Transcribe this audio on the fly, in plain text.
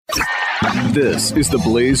This is the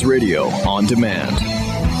Blaze Radio on demand.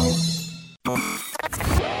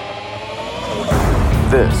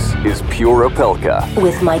 This is Pure Opelka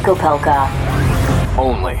with Mike Opelka.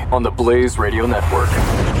 Only on the Blaze Radio Network.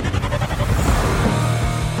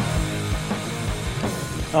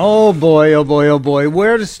 Oh boy, oh boy, oh boy.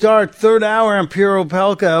 Where to start? Third hour on Pure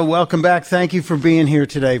Opelka. Welcome back. Thank you for being here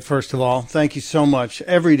today, first of all. Thank you so much.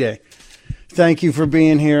 Every day. Thank you for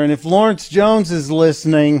being here. And if Lawrence Jones is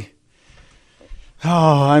listening,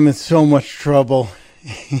 oh, I'm in so much trouble.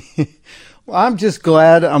 Well, I'm just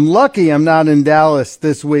glad. I'm lucky I'm not in Dallas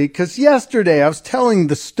this week, because yesterday I was telling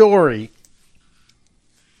the story,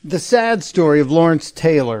 the sad story of Lawrence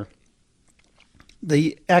Taylor,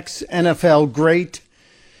 the ex-NFL great,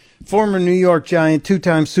 former New York Giant,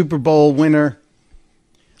 two-time Super Bowl winner,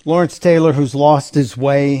 Lawrence Taylor, who's lost his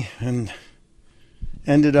way and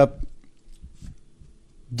ended up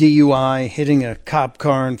DUI, hitting a cop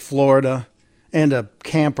car in Florida and a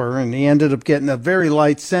camper, and he ended up getting a very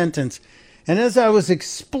light sentence. And as I was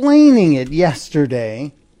explaining it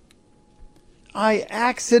yesterday, I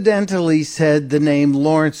accidentally said the name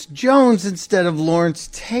Lawrence Jones instead of Lawrence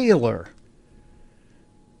Taylor.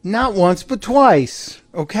 Not once, but twice,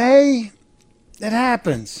 okay? It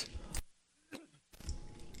happens.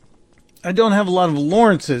 I don't have a lot of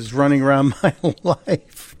Lawrences running around my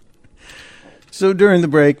life. So during the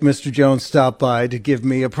break, Mr. Jones stopped by to give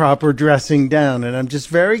me a proper dressing down, and I'm just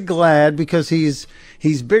very glad because he's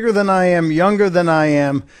bigger than I am, younger than I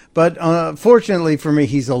am, but fortunately for me,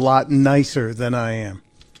 he's a lot nicer than I am.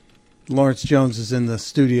 Lawrence Jones is in the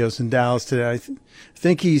studios in Dallas today. I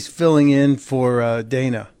think he's filling in for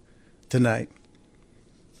Dana tonight.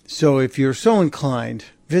 So if you're so inclined,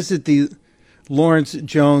 visit the Lawrence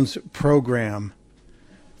Jones program,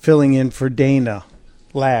 filling in for Dana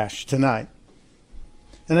Lash tonight.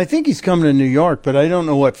 And I think he's coming to New York, but I don't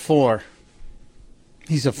know what for.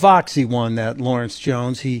 He's a foxy one, that Lawrence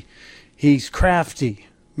Jones. He's crafty.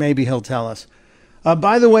 Maybe he'll tell us.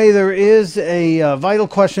 By the way, there is a vital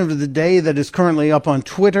question of the day that is currently up on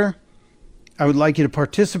Twitter. I would like you to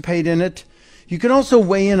participate in it. You can also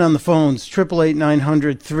weigh in on the phones,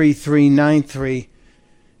 888-900-3393,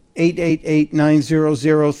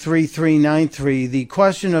 888-900-3393. The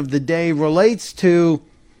question of the day relates to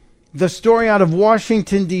the story out of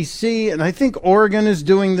Washington, D.C., and I think Oregon is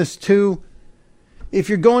doing this too. If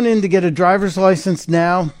you're going in to get a driver's license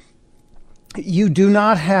now, you do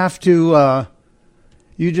not have to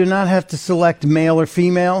select male or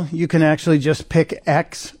female. You can actually just pick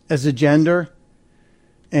X as a gender.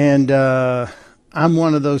 And I'm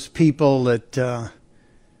one of those people that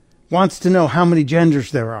wants to know how many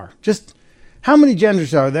genders there are. Just how many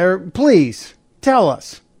genders are there? Please tell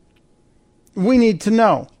us. We need to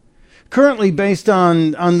know. Currently, based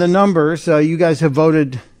on the numbers, you guys have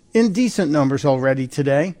voted in decent numbers already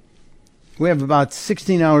today. We have about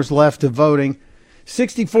 16 hours left of voting.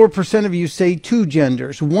 64% of you say two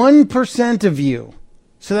genders. 1% of you,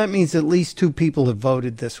 so that means at least two people have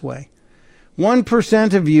voted this way.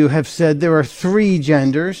 1% of you have said there are three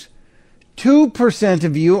genders. 2%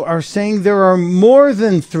 of you are saying there are more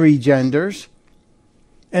than three genders.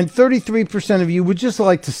 And 33% of you would just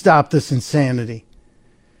like to stop this insanity.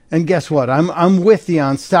 And guess what? I'm with you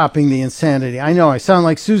on stopping the insanity. I know I sound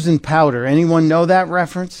like Susan Powder. Anyone know that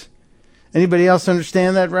reference? Anybody else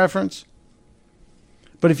understand that reference?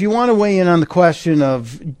 But if you want to weigh in on the question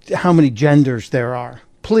of how many genders there are,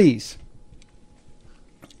 please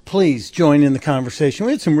join in the conversation.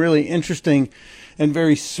 We had some really interesting and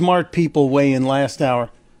very smart people weigh in last hour.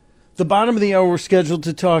 The bottom of the hour, we're scheduled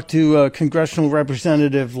to talk to Congressional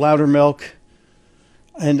Representative Loudermilk.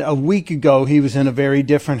 And a week ago, he was in a very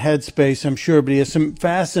different headspace, I'm sure. But he has some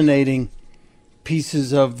fascinating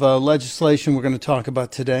pieces of legislation we're going to talk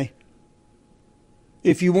about today.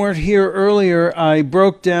 If you weren't here earlier, I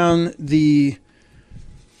broke down the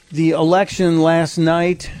election last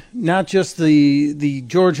night, not just the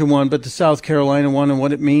Georgia one, but the South Carolina one and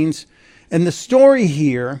what it means. And the story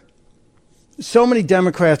here, so many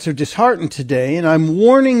Democrats are disheartened today, and I'm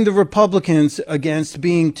warning the Republicans against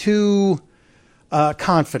being too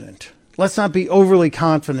confident. Let's not be overly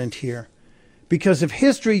confident here. Because if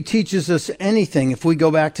history teaches us anything, if we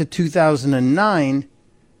go back to 2009,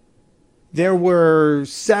 there were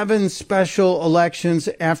 7 special elections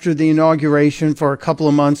after the inauguration for a couple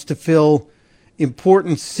of months to fill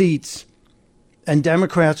important seats. And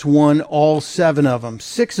Democrats won all 7 of them.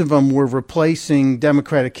 6 of them were replacing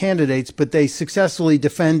Democratic candidates, but they successfully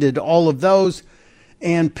defended all of those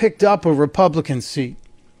and picked up a Republican seat.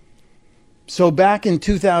 So back in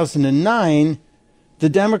 2009, the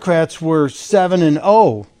Democrats were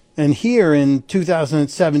 7-0 And here in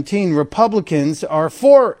 2017, Republicans are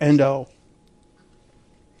 4-0.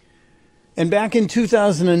 And back in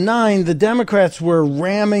 2009, the Democrats were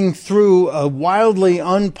ramming through a wildly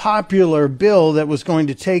unpopular bill that was going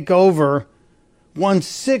to take over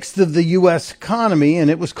 1/6 of the U.S. economy, and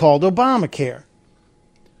it was called Obamacare.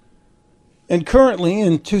 And currently,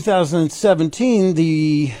 in 2017,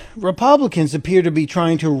 the Republicans appear to be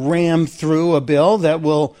trying to ram through a bill that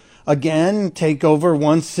will, again, take over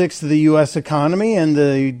 1/6 of the U.S. economy, and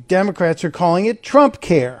the Democrats are calling it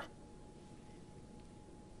Trumpcare.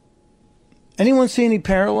 Anyone see any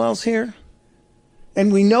parallels here?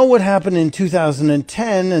 And we know what happened in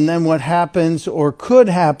 2010, and then what happens or could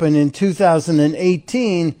happen in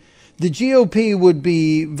 2018. The GOP would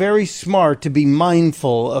be very smart to be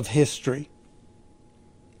mindful of history.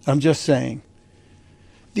 I'm just saying.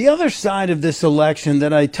 The other side of this election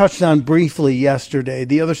that I touched on briefly yesterday,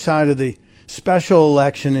 the other side of the special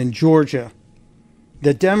election in Georgia,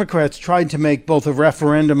 the Democrats tried to make both a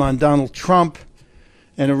referendum on Donald Trump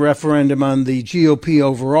and a referendum on the GOP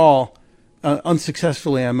overall,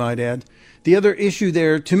 unsuccessfully, I might add. The other issue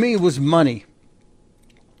there, to me, was money.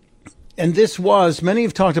 And this was, many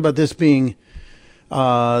have talked about this being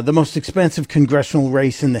the most expensive congressional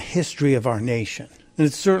race in the history of our nation. And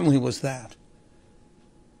it certainly was that.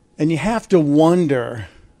 And you have to wonder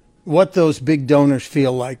what those big donors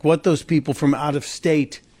feel like, what those people from out of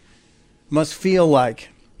state must feel like.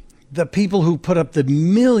 The people who put up the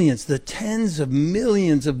millions, the tens of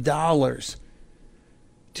millions of dollars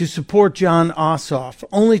to support Jon Ossoff,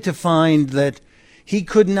 only to find that he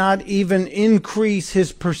could not even increase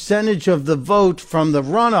his percentage of the vote from the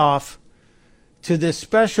runoff to this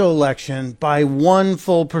special election by 1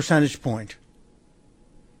 full percentage point.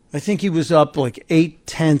 I think he was up like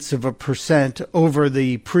 0.8% over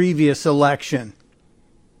the previous election.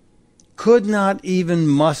 Could not even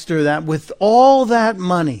muster that with all that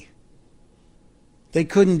money. They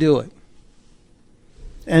couldn't do it.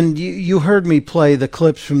 And you heard me play the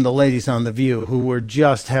clips from the ladies on The View who were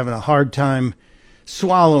just having a hard time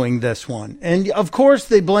swallowing this one. And, of course,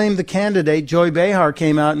 they blamed the candidate. Joy Behar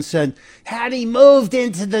came out and said, had he moved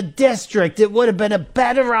into the district, it would have been a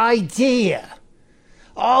better idea.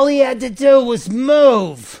 All he had to do was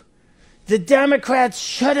move. The Democrats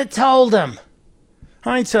should have told him.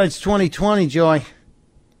 Hindsight's 20/20, Joy.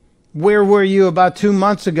 Where were you about 2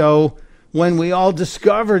 months ago when we all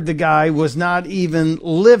discovered the guy was not even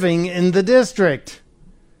living in the district?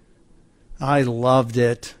 I loved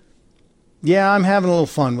it. Yeah, I'm having a little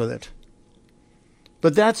fun with it.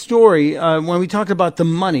 But that story, when we talk about the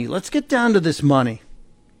money, let's get down to this money.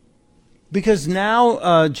 Because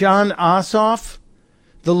now Jon Ossoff,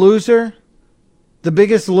 the loser, the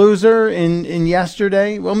biggest loser in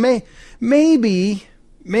yesterday, well, maybe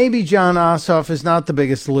Jon Ossoff is not the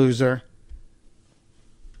biggest loser.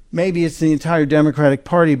 Maybe it's the entire Democratic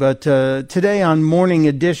Party, but today on Morning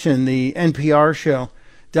Edition, the NPR show,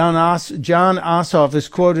 Jon Ossoff is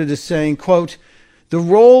quoted as saying, quote, "The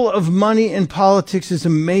role of money in politics is a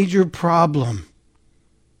major problem."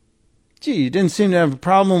 Gee, you didn't seem to have a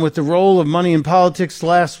problem with the role of money in politics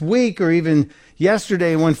last week or even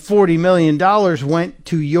yesterday when $40 million went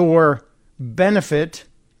to your benefit.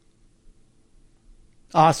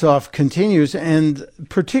 Ossoff continues, and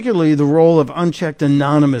particularly the role of unchecked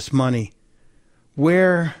anonymous money,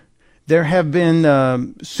 where there have been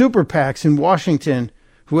super PACs in Washington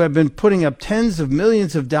who have been putting up tens of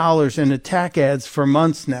millions of dollars in attack ads for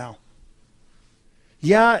months now.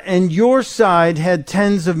 Yeah, and your side had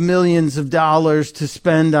tens of millions of dollars to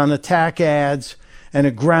spend on attack ads and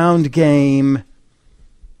a ground game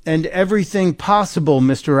and everything possible,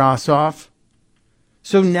 Mr. Ossoff.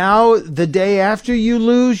 So now, the day after you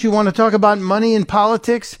lose, you want to talk about money in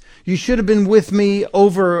politics? You should have been with me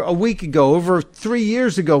over a week ago, over 3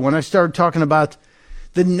 years ago, when I started talking about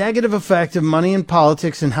the negative effect of money in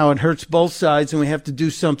politics and how it hurts both sides, and we have to do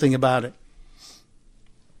something about it.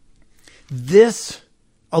 This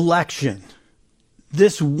election,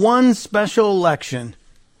 this one special election,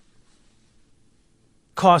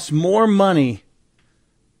 costs more money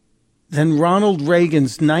than Ronald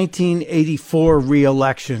Reagan's 1984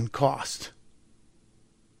 re-election cost.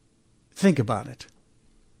 Think about it.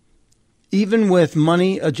 Even with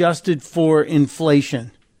money adjusted for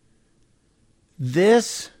inflation,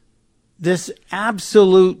 this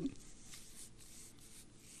absolute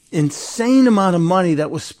insane amount of money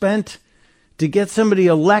that was spent to get somebody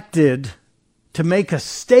elected to make a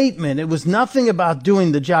statement. It was nothing about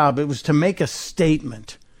doing the job. It was to make a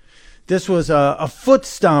statement. This was a foot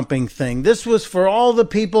stomping thing. This was for all the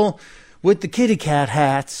people with the kitty cat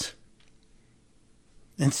hats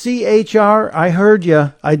And CHR, I heard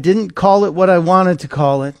you. I didn't call it what I wanted to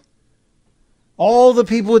call it. All the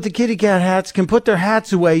people with the kitty cat hats can put their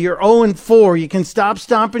hats away. You're 0-4. You can stop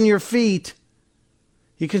stomping your feet.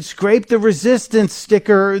 You can scrape the resistance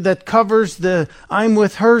sticker that covers the I'm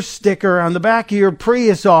with her sticker on the back of your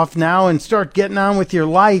Prius off now and start getting on with your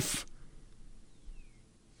life.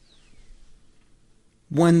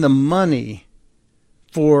 When the money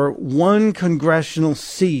for one congressional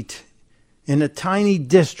seat in a tiny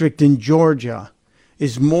district in Georgia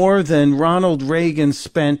is more than Ronald Reagan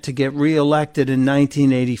spent to get reelected in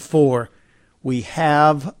 1984, we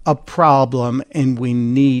have a problem and we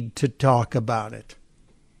need to talk about it.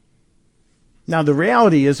 Now, the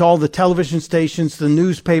reality is all the television stations, the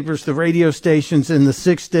newspapers, the radio stations in the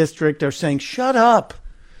 6th District are saying, shut up.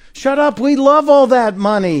 Shut up. We love all that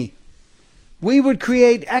money. We would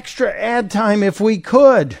create extra ad time if we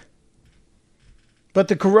could. But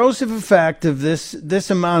the corrosive effect of this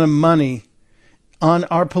amount of money on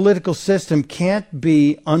our political system can't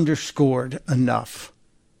be underscored enough.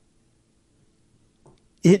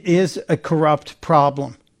 It is a corrupt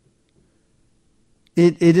problem.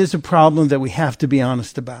 It is a problem that we have to be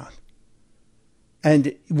honest about.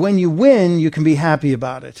 And when you win, you can be happy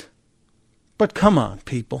about it. But come on,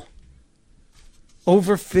 people.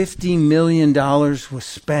 Over $50 million was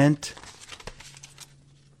spent.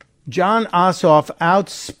 John Ossoff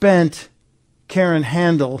outspent Karen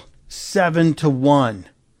Handel 7-1,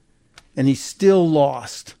 and he still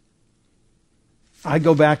lost. I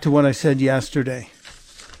go back to what I said yesterday.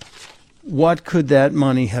 What could that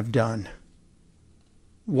money have done?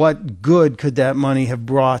 What good could that money have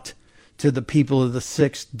brought to the people of the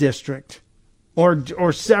 6th District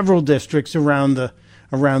or several districts around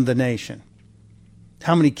the nation?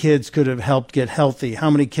 How many kids could have helped get healthy? How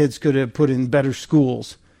many kids could have put in better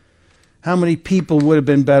schools? How many people would have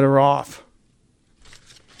been better off?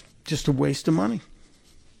 Just a waste of money.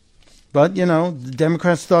 But, you know, the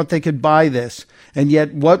Democrats thought they could buy this. And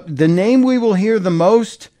yet what the name we will hear the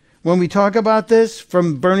most when we talk about this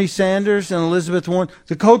from Bernie Sanders and Elizabeth Warren,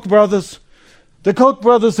 the Koch brothers. The Koch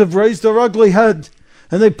brothers have raised their ugly head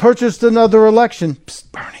and they purchased another election.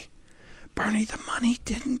 Psst, Bernie, the money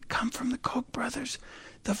didn't come from the Koch brothers.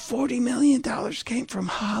 The $40 million came from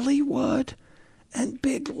Hollywood and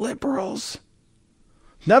big liberals.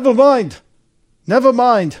 Never mind.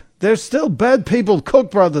 There's still bad people,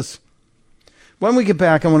 Koch brothers. When we get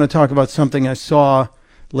back, I want to talk about something I saw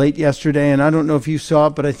late yesterday, and I don't know if you saw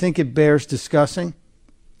it, but I think it bears discussing.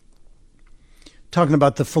 Talking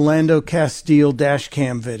about the Philando Castile dash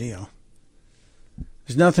cam video.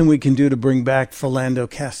 There's nothing we can do to bring back Philando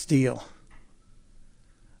Castile.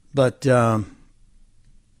 But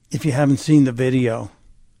if you haven't seen the video,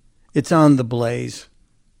 it's on The Blaze.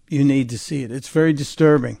 You need to see it. It's very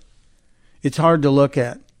disturbing. It's hard to look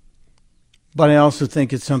at. But I also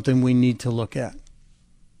think it's something we need to look at.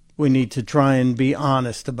 We need to try and be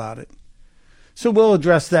honest about it. So we'll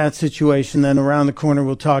address that situation. Then around the corner,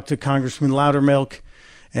 we'll talk to Congressman Loudermilk.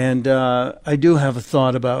 And I do have a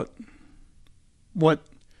thought about what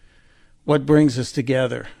brings us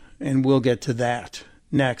together. And we'll get to that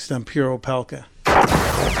next on Pure Opelka.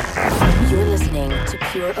 You're listening to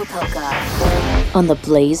Pure Opelka on the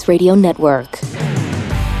Blaze Radio Network.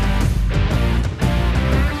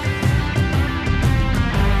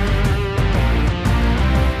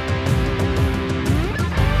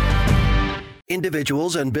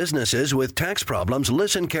 Individuals and businesses with tax problems,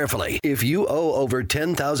 listen carefully. If you owe over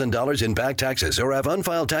 $10,000 in back taxes or have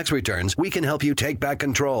unfiled tax returns, we can help you take back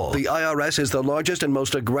control. The IRS is the largest and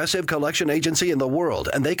most aggressive collection agency in the world,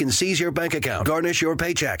 and they can seize your bank account, garnish your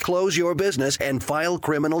paycheck, close your business, and file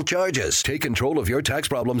criminal charges. Take control of your tax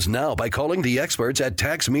problems now by calling the experts at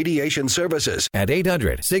Tax Mediation Services at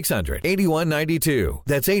 800-600-8192.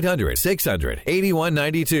 That's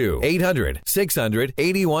 800-600-8192.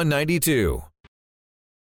 800-600-8192.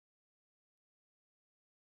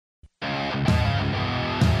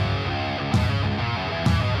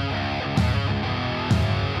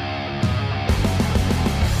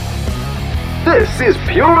 This is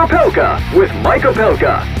Pure Opelka with Mike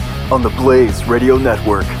Opelka on the Blaze Radio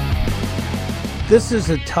Network. This is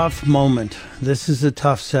a tough moment. This is a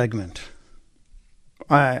tough segment.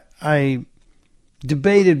 I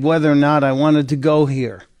debated whether or not I wanted to go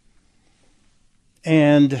here.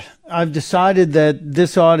 And I've decided that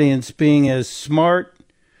this audience, being as smart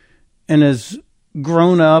and as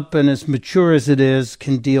grown up and as mature as it is,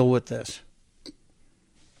 can deal with this.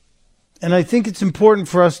 And I think it's important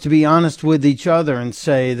for us to be honest with each other and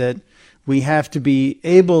say that we have to be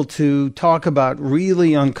able to talk about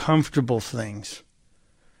really uncomfortable things.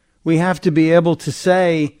 We have to be able to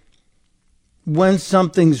say, when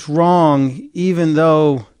something's wrong, even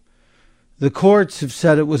though the courts have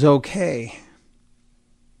said it was okay.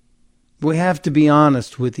 We have to be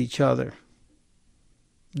honest with each other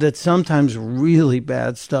that sometimes really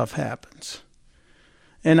bad stuff happens.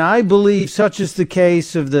 And I believe such is the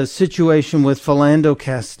case of the situation with Philando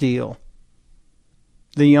Castile,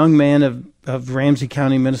 the young man of Ramsey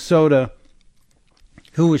County, Minnesota,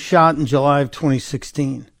 who was shot in July of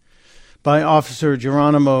 2016 by Officer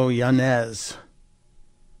Geronimo Yanez.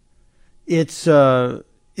 It's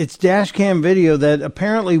dash cam video that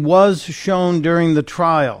apparently was shown during the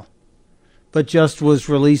trial, but just was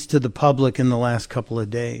released to the public in the last couple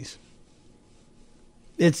of days.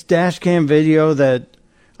 It's dash cam video that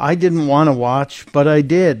I didn't want to watch, but I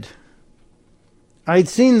did. I'd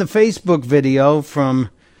seen the Facebook video from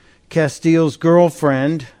Castile's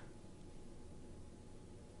girlfriend,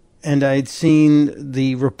 and I'd seen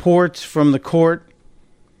the reports from the court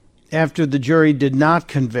after the jury did not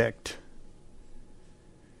convict.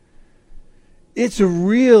 It's a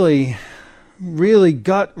really, really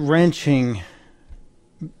gut-wrenching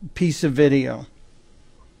piece of video.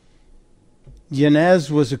 Yanez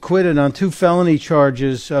was acquitted on 2 felony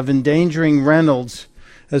charges of endangering Reynolds,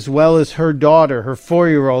 as well as her daughter, her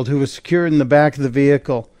 4-year-old, who was secured in the back of the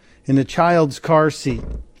vehicle in a child's car seat.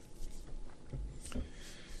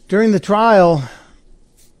 During the trial,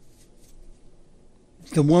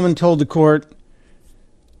 the woman told the court,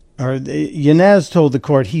 or Yanez told the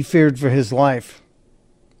court, he feared for his life.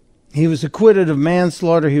 He was acquitted of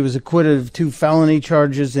manslaughter. He was acquitted of 2 felony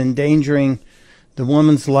charges, endangering the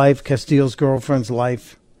woman's life, Castile's girlfriend's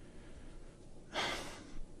life.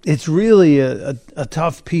 It's really a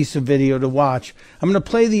tough piece of video to watch. I'm going to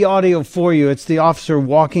play the audio for you. It's the officer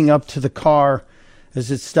walking up to the car as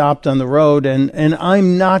it stopped on the road, and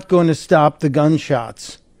I'm not going to stop the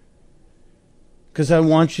gunshots because I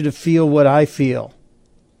want you to feel what I feel.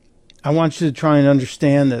 I want you to try and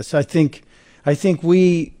understand this. I think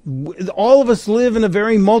we all of us live in a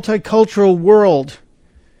very multicultural world.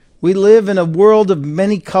 We live in a world of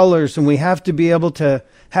many colors, and we have to be able to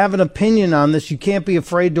have an opinion on this. You can't be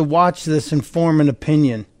afraid to watch this and form an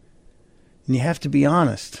opinion. And you have to be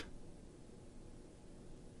honest.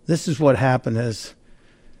 This is what happened as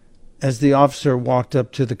the officer walked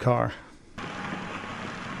up to the car.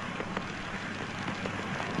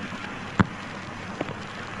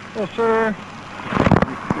 Hello, sir.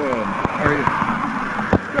 Good. How are you?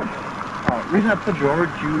 Good. Reason I pulled you over,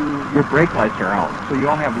 your brake lights are out. So you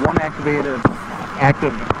only have one active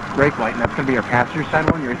brake light, and that's going to be your passenger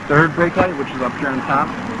side one. Your third brake light, which is up here on top,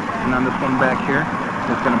 and then this one back here,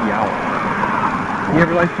 is going to be out. You have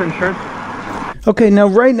your license and insurance? Okay, now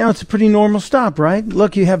right now it's a pretty normal stop, right?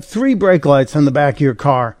 Look, you have 3 brake lights on the back of your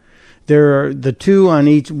car. There are the 2 on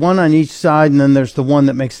each, one on each side, and then there's the one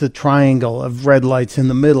that makes the triangle of red lights in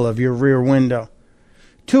the middle of your rear window.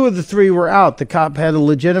 2 of the 3 were out. The cop had a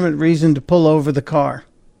legitimate reason to pull over the car.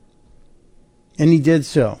 And he did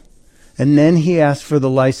so. And then he asked for the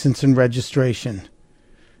license and registration.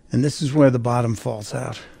 And this is where the bottom falls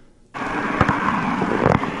out.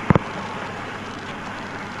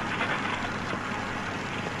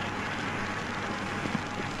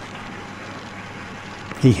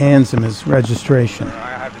 He hands him his registration. I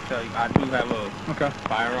have to tell you, I do have a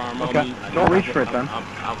firearm on me. Don't reach for it then.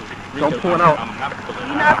 Don't pull it out. I'm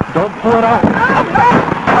pulling it out. Don't pull it out.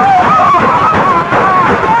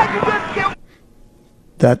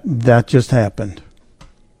 That just happened.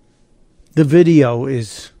 The video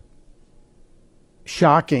is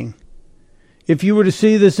shocking. If you were to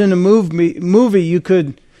see this in a movie, you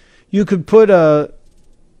could put a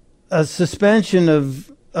suspension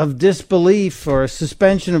of disbelief or a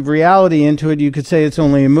suspension of reality into it. You could say it's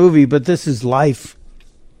only a movie, but this is life.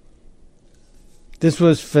 This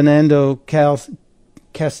was Philando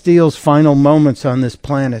Castile's final moments on this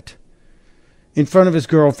planet. In front of his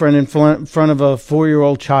girlfriend, in front of a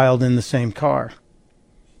 4-year-old child in the same car.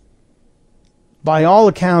 By all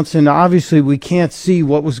accounts, and obviously we can't see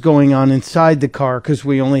what was going on inside the car because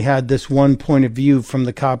we only had this one point of view from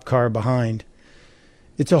the cop car behind.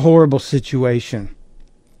 It's a horrible situation.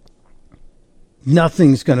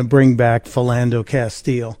 Nothing's going to bring back Philando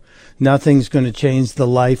Castile. Nothing's going to change the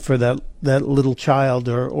life for that little child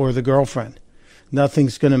or the girlfriend.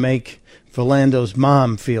 Nothing's going to make Philando's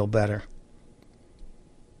mom feel better.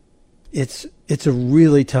 It's a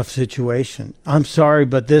really tough situation. I'm sorry,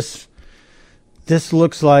 but this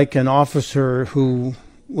looks like an officer who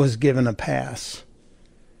was given a pass.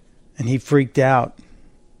 And he freaked out.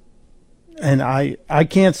 And I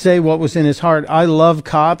can't say what was in his heart. I love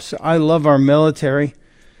cops. I love our military.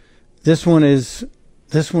 This one's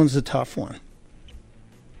a tough one.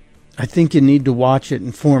 I think you need to watch it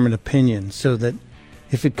and form an opinion so that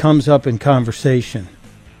if it comes up in conversation,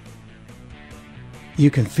 you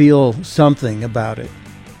can feel something about it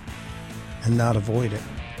and not avoid it.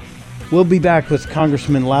 We'll be back with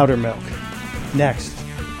Congressman Loudermilk next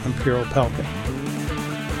on Pure Opelka.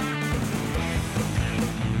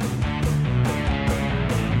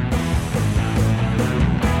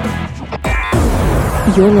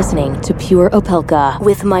 You're listening to Pure Opelka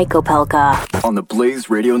with Mike Opelka on the Blaze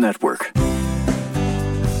Radio Network.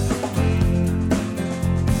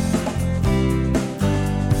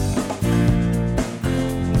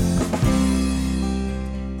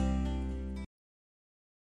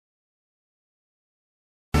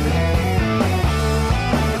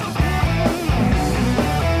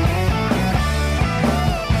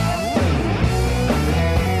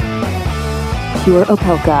 Pure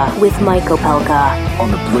Opelka with Mike Opelka on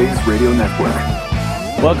the Blaze Radio Network.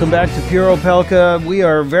 Welcome back to Pure Opelka. We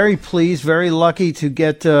are very pleased, very lucky to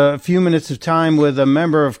get a few minutes of time with a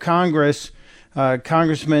member of Congress,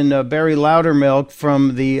 Congressman Barry Loudermilk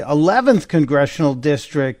from the 11th Congressional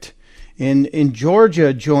District in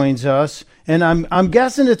Georgia joins us. And I'm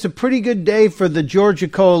guessing it's a pretty good day for the Georgia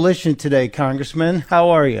Coalition today, Congressman. How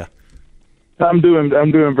are you? I'm doing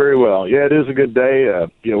very well. Yeah, it is a good day.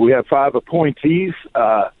 We have 5 appointees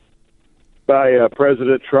by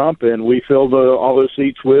President Trump, and we filled all those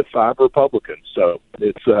seats with 5 Republicans. So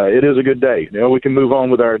it is a good day. We can move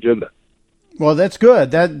on with our agenda. Well, that's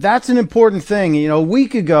good. That's an important thing. A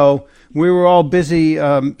week ago we were all busy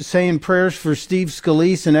saying prayers for Steve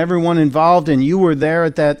Scalise and everyone involved, and you were there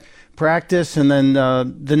at that practice. And then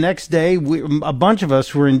the next day, a bunch of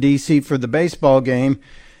us were in D.C. for the baseball game.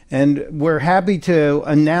 And we're happy to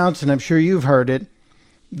announce, and I'm sure you've heard it,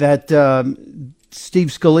 that Steve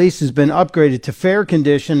Scalise has been upgraded to fair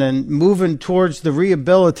condition and moving towards the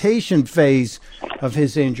rehabilitation phase of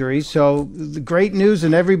his injury. So the great news,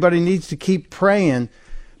 and everybody needs to keep praying.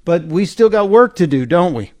 But we still got work to do,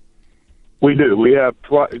 don't we? We do. We have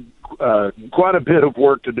quite a bit of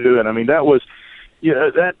work to do. And, I mean, that was –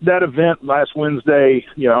 that event last Wednesday,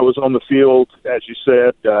 I was on the field, as you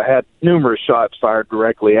said, had numerous shots fired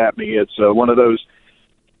directly at me. It's one of those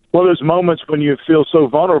moments when you feel so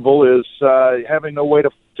vulnerable is having no way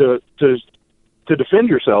to defend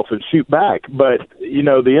yourself and shoot back. But,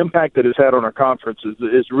 the impact that it's had on our conference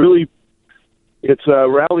is really it's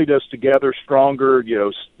rallied us together stronger.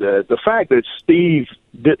 The fact that Steve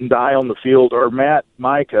didn't die on the field, or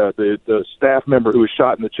Mike, the staff member who was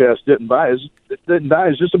shot in the chest, didn't die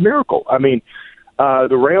is just a miracle. I mean,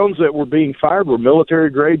 the rounds that were being fired were military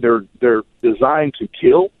grade. They're designed to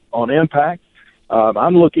kill on impact.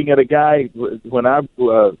 I'm looking at a guy, when I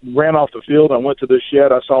ran off the field, I went to the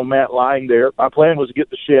shed, I saw Matt lying there. My plan was to get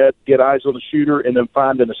the shed, get eyes on the shooter, and then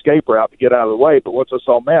find an escape route to get out of the way. But once I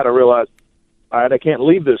saw Matt, I realized, all right, I can't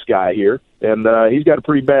leave this guy here. And he's got a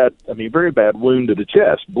very bad wound to the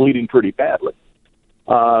chest, bleeding pretty badly.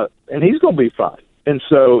 And he's going to be fine. And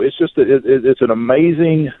so it's just it's an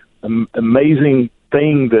amazing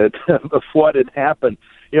thing that of what had happened.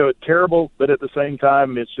 It's terrible, but at the same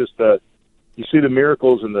time, it's just you see the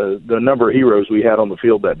miracles and the number of heroes we had on the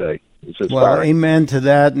field that day. It's inspiring. Well, amen to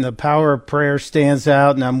that, and the power of prayer stands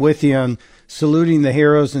out, and I'm with you on saluting the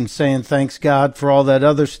heroes and saying thanks God for all that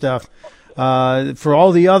other stuff. For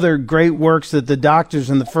all the other great works that the doctors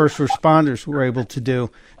and the first responders were able to do.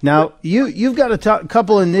 Now, you've got a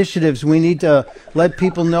couple initiatives we need to let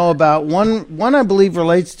people know about. One I believe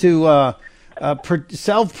relates to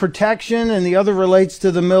self-protection, and the other relates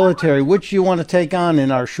to the military. Which you want to take on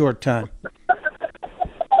in our short time?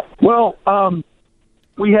 Well,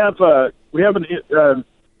 we haven't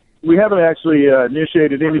actually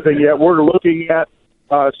initiated anything yet. We're looking at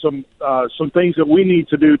some things that we need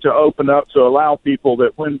to do to open up to allow people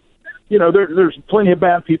that when, there's plenty of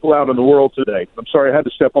bad people out in the world today. I'm sorry, I had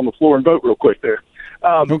to step on the floor and vote real quick there.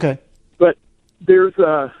 Okay. But there's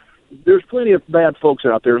plenty of bad folks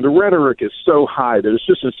out there, and the rhetoric is so high that it's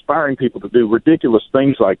just inspiring people to do ridiculous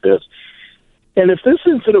things like this. And if this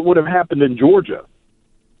incident would have happened in Georgia,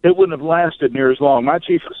 it wouldn't have lasted near as long. My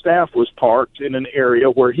chief of staff was parked in an area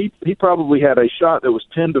where he probably had a shot that was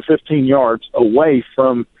 10 to 15 yards away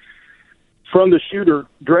from the shooter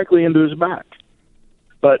directly into his back.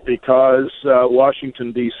 But because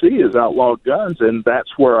Washington, D.C. has outlawed guns, and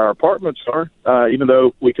that's where our apartments are, even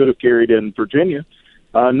though we could have carried in Virginia,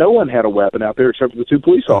 no one had a weapon out there except for the 2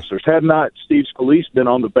 police officers. Had not Steve Scalise been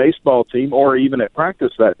on the baseball team or even at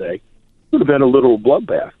practice that day, it would have been a literal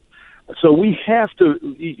bloodbath. So you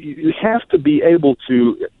have to be able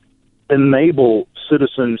to enable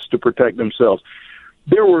citizens to protect themselves.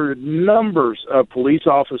 There were numbers of police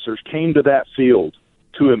officers came to that field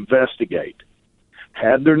to investigate.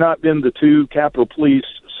 Had there not been the 2 Capitol Police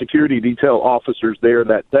security detail officers there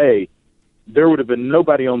that day, there would have been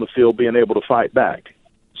nobody on the field being able to fight back.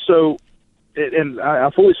 So, and I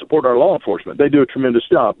fully support our law enforcement. They do a tremendous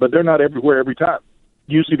job, but they're not everywhere every time.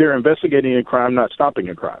 Usually they're investigating a crime, not stopping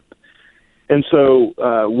a crime. And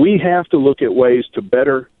so we have to look at ways to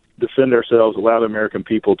better defend ourselves, allow the American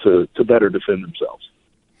people to better defend themselves.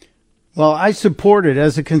 Well, I support it.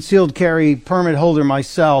 As a concealed carry permit holder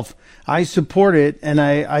myself, I support it, and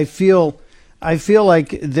I feel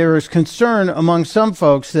like there is concern among some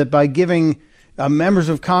folks that by giving members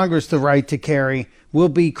of Congress the right to carry, we'll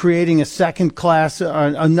be creating a second class,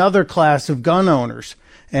 another class of gun owners.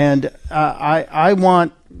 And I'm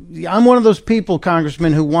one of those people,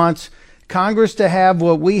 Congressman, who wants Congress to have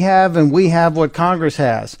what we have and we have what Congress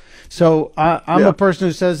has. So I'm a person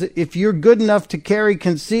who says if you're good enough to carry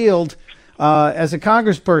concealed as a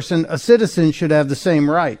congressperson, a citizen should have the same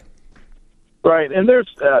right. Right, and there's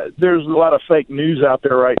a lot of fake news out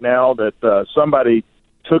there right now that somebody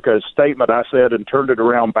took a statement I said and turned it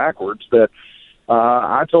around backwards. That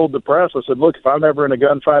I told the press, I said, look, if I'm ever in a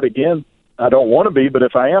gunfight again, I don't want to be, but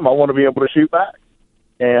if I am, I want to be able to shoot back.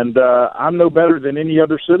 And I'm no better than any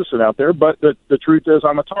other citizen out there, but the truth is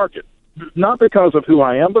I'm a target. Not because of who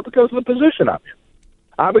I am, but because of the position I'm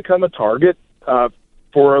in. I become a target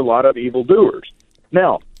for a lot of evildoers.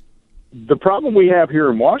 Now, the problem we have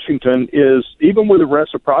here in Washington is even with the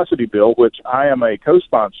reciprocity bill, which I am a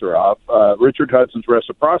co-sponsor of, Richard Hudson's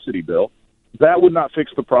reciprocity bill, that would not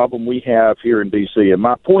fix the problem we have here in D.C. And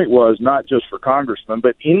my point was not just for congressmen,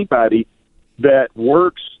 but anybody that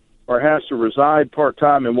works or has to reside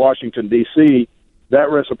part-time in Washington, D.C., that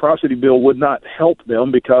reciprocity bill would not help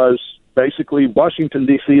them because basically Washington,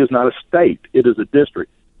 D.C. is not a state. It is a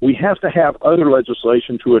district. We have to have other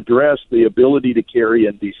legislation to address the ability to carry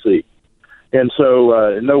in D.C. And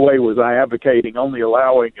so in no way was I advocating only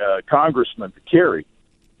allowing congressmen to carry,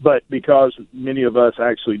 but because many of us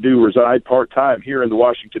actually do reside part-time here in the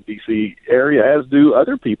Washington, D.C. area, as do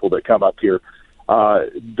other people that come up here,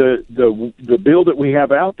 the bill that we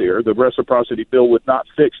have out there, the reciprocity bill, would not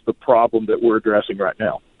fix the problem that we're addressing right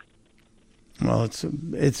now. Well,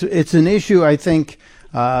 it's an issue I think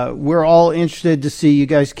we're all interested to see. You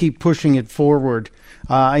guys keep pushing it forward.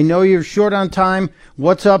 I know you're short on time.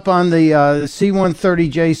 What's up on the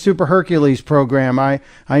C-130J Super Hercules program? I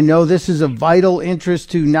know this is a vital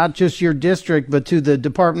interest to not just your district, but to the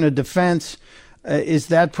Department of Defense. Is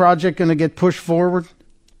that project going to get pushed forward?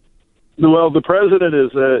 Well, the president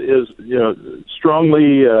is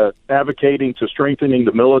strongly advocating to strengthening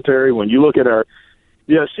the military. When you look at our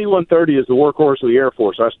C-130 is the workhorse of the Air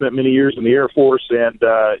Force. I spent many years in the Air Force, and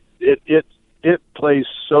it plays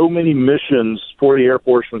so many missions for the Air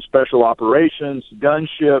Force, from special operations,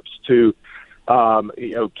 gunships, to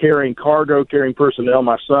carrying cargo, carrying personnel.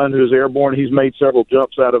 My son, who's airborne, he's made several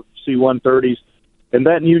jumps out of C-130s, and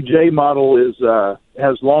that new J model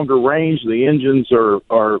has longer range. The engines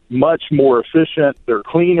are much more efficient. They're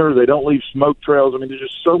cleaner. They don't leave smoke trails. I mean, there's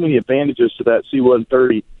just so many advantages to that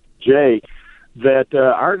C-130J that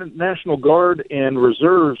our National Guard and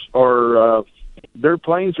reserves are their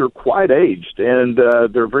planes are quite aged, and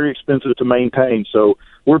they're very expensive to maintain. So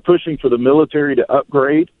we're pushing for the military to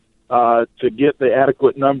upgrade to get the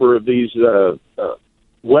adequate number of these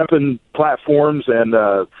weapon platforms and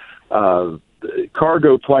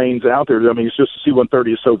cargo planes out there. I mean, it's just the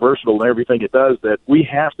C-130 is so versatile in everything it does that we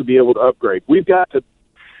have to be able to upgrade. We've got to,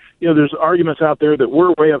 there's arguments out there that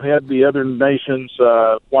we're way ahead of the other nations.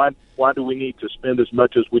 Why do we need to spend as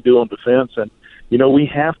much as we do on defense? And, we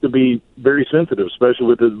have to be very sensitive, especially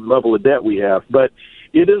with the level of debt we have. But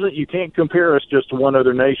it isn't, you can't compare us just to one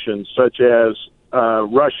other nation, such as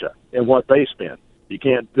Russia and what they spend. You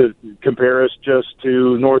can't compare us just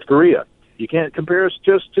to North Korea. You can't compare us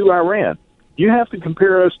just to Iran. You have to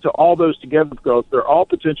compare us to all those together because they're all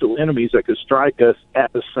potential enemies that could strike us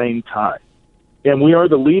at the same time. And we are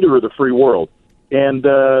the leader of the free world. And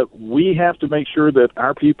we have to make sure that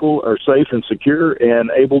our people are safe and secure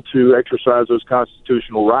and able to exercise those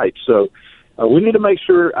constitutional rights. So we need to make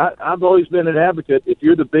sure, I've always been an advocate, if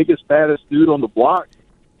you're the biggest, baddest dude on the block,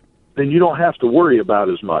 then you don't have to worry about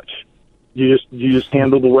as much. You just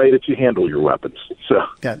handle the way that you handle your weapons. So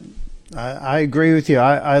yeah, I agree with you.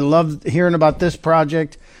 I love hearing about this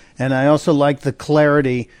project, and I also like the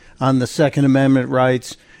clarity on the Second Amendment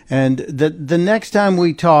rights. And the next time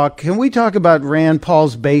we talk, can we talk about Rand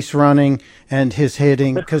Paul's base running and his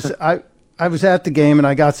hitting? Because I was at the game and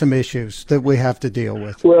I got some issues that we have to deal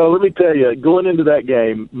with. Well, let me tell you, going into that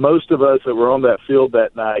game, most of us that were on that field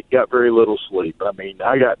that night got very little sleep. I mean,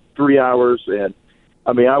 I got 3 hours, and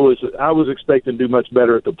I mean, I was expecting to do much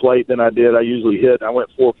better at the plate than I did. I usually hit. I went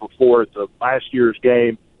 4 for 4 at the last year's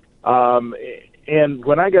game. And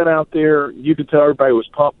when I got out there, you could tell everybody was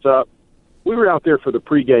pumped up. We were out there for the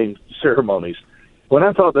pregame ceremonies. When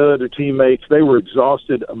I talked to other teammates, they were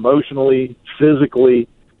exhausted emotionally, physically.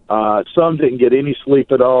 Some didn't get any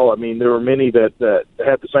sleep at all. I mean, there were many that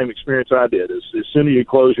had the same experience I did. As soon as you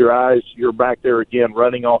close your eyes, you're back there again,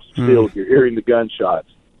 running off the field. You're hearing the gunshots.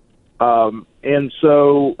 And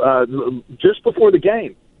so just before the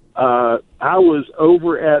game, I was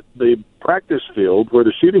over at the practice field where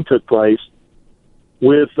the shooting took place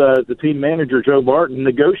with the team manager, Joe Barton,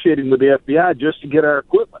 negotiating with the FBI just to get our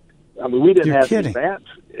equipment. I mean, we didn't have any bats,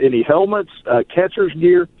 any helmets, catcher's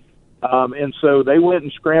gear. And so they went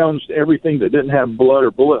and scrounged everything that didn't have blood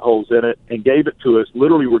or bullet holes in it and gave it to us.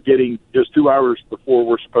 Literally, we're getting just 2 hours before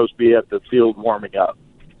we're supposed to be at the field warming up.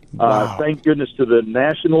 Wow. Thank goodness to the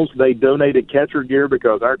Nationals, they donated catcher gear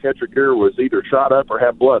because our catcher gear was either shot up or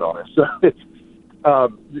had blood on it. So, it's,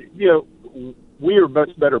 we are a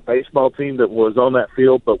much better baseball team that was on that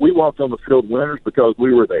field, but we walked on the field winners because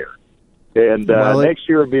we were there. And next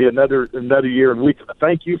year will be another year, and we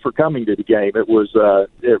thank you for coming to the game. It was a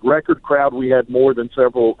record crowd. We had more than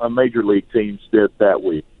several major league teams did that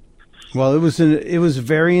week. Well, it was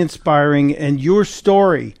very inspiring, and your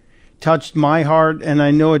story touched my heart, and I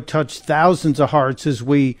know it touched thousands of hearts as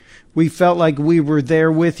we felt like we were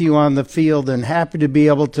there with you on the field, and happy to be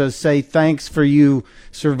able to say thanks for you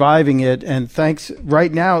surviving it. And thanks. Right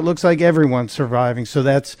now, it looks like everyone's surviving, so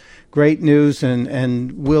that's great news.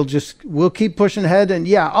 And we'll keep pushing ahead. And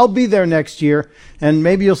yeah, I'll be there next year, and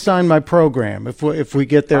maybe you'll sign my program if we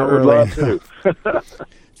get there early. I would love to.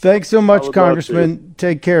 Thanks so much, Congressman.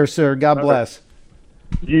 Take care, sir. God bless.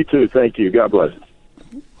 You too. Thank you. God bless.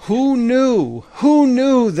 Who knew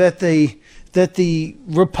that the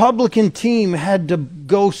Republican team had to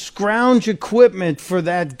go scrounge equipment for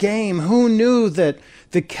that game? Who knew that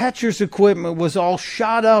the catcher's equipment was all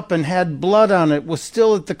shot up and had blood on it, was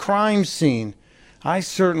still at the crime scene? I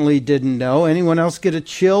certainly didn't know. Anyone else get a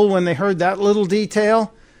chill when they heard that little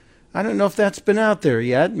detail? I don't know if that's been out there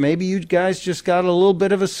yet. Maybe you guys just got a little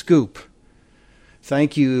bit of a scoop.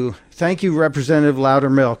 Thank you, Representative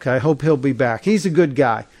Loudermilk. I hope he'll be back. He's a good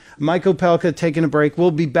guy. Mike Opelka taking a break.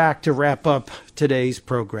 We'll be back to wrap up today's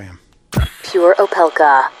program. Pure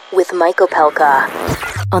Opelka with Mike Opelka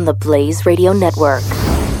on the Blaze Radio Network.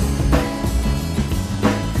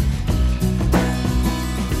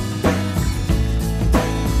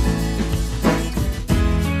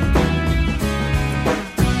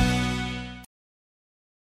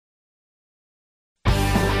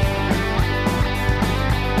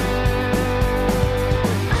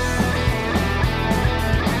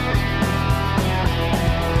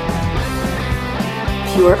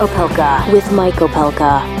 Pure Opelka with Mike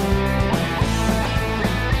Opelka.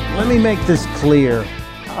 Let me make this clear.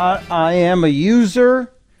 I am a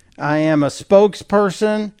user. I am a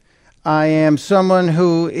spokesperson. I am someone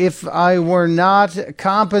who, if I were not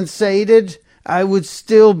compensated, I would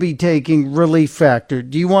still be taking Relief Factor.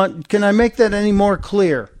 Can I make that any more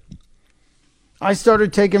clear? I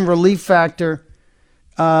started taking Relief Factor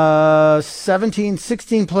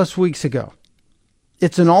 16 plus weeks ago.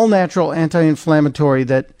 It's an all-natural anti-inflammatory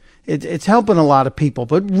that it's helping a lot of people.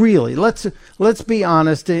 But really, let's be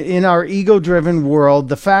honest. In our ego-driven world,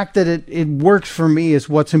 the fact that it works for me is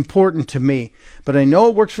what's important to me. But I know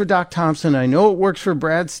it works for Doc Thompson. I know it works for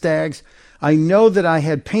Brad Staggs. I know that I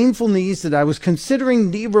had painful knees, that I was considering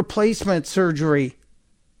knee replacement surgery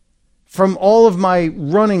from all of my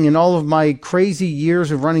running and all of my crazy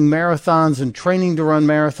years of running marathons and training to run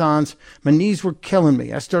marathons. My knees were killing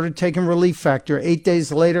me. I started taking Relief Factor. 8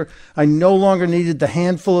 days later, I no longer needed the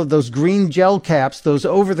handful of those green gel caps, those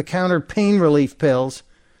over-the-counter pain relief pills.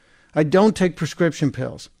 I don't take prescription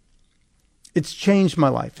pills. It's changed my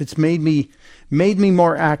life. It's made me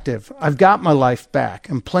more active. I've got my life back.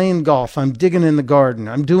 I'm playing golf. I'm digging in the garden.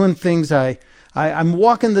 I'm doing things. I'm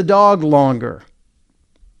walking the dog longer.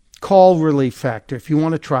 Call Relief Factor if you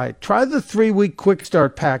want to try it. Try the 3-week Quick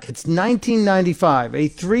Start Pack. It's $19.95. A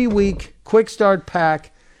 3-week Quick Start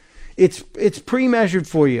Pack. It's pre-measured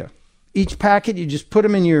for you. Each packet, you just put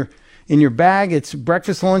them in your bag. It's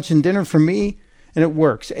breakfast, lunch, and dinner for me, and it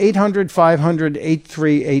works.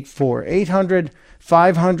 800-500-8384.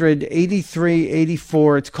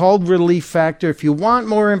 800-500-8384. It's called Relief Factor. If you want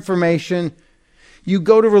more information, you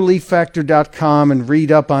go to ReliefFactor.com and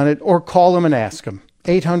read up on it, or call them and ask them.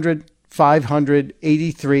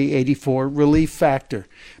 800-500-8384, Relief Factor.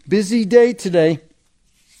 Busy day today.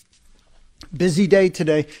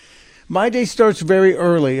 My day starts very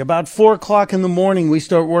early. About 4 o'clock in the morning, we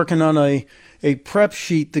start working on a a prep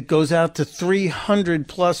sheet that goes out to 300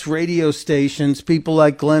 plus radio stations, people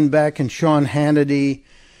like Glenn Beck and Sean Hannity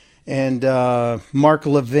and Mark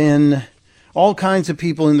Levin, all kinds of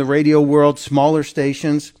people in the radio world, smaller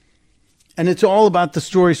stations. And it's all about the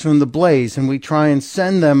stories from the Blaze. And we try and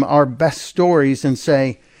send them our best stories and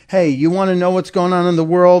say, hey, you want to know what's going on in the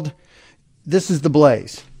world? This is the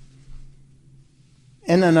Blaze.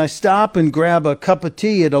 And then I stop and grab a cup of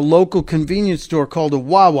tea at a local convenience store called a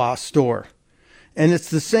Wawa store. And it's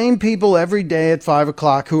the same people every day at 5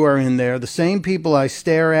 o'clock who are in there, the same people I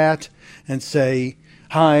stare at and say,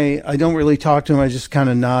 hi. I don't really talk to them. I just kind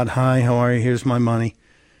of nod, hi, how are you? Here's my money.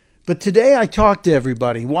 But today I talked to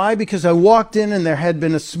everybody. Why? Because I walked in and there had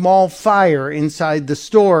been a small fire inside the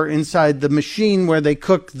store, inside the machine where they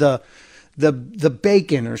cook the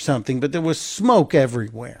bacon or something, but there was smoke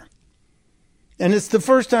everywhere. And it's the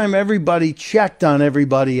first time everybody checked on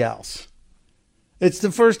everybody else. It's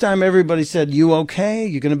the first time everybody said, you okay?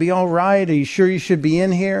 You going to be all right? Are you sure you should be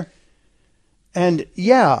in here? And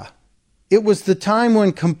yeah, it was the time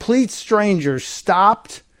when complete strangers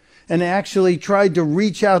stopped and actually tried to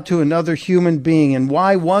reach out to another human being. And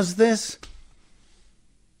why was this?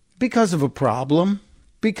 Because of a problem.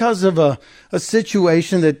 Because of a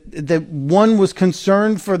situation that one was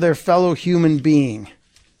concerned for their fellow human being.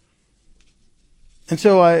 And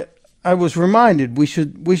so I was reminded we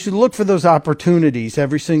should look for those opportunities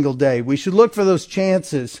every single day. We should look for those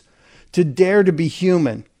chances to dare to be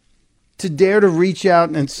human, to dare to reach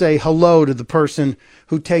out and say hello to the person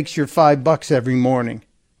who takes your $5 every morning.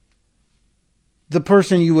 The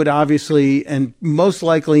person you would obviously and most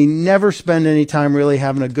likely never spend any time really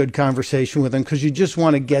having a good conversation with them because you just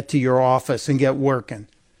want to get to your office and get working.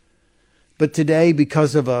 But today,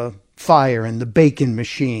 because of a fire in the bacon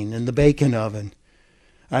machine and the bacon oven,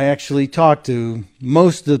 I actually talked to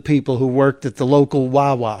most of the people who worked at the local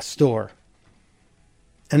Wawa store.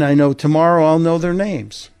 And I know tomorrow I'll know their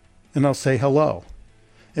names and I'll say hello.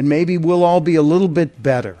 And maybe we'll all be a little bit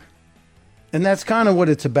better. And that's kind of what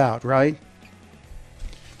it's about, right?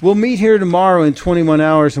 We'll meet here tomorrow in 21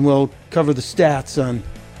 hours and we'll cover the stats on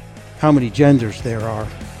how many genders there are.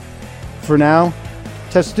 For now,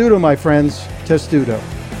 testudo, my friends, testudo.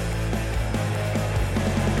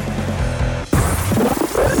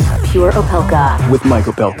 Pure Opelka. With Mike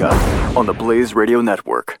Opelka on the Blaze Radio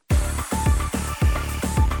Network.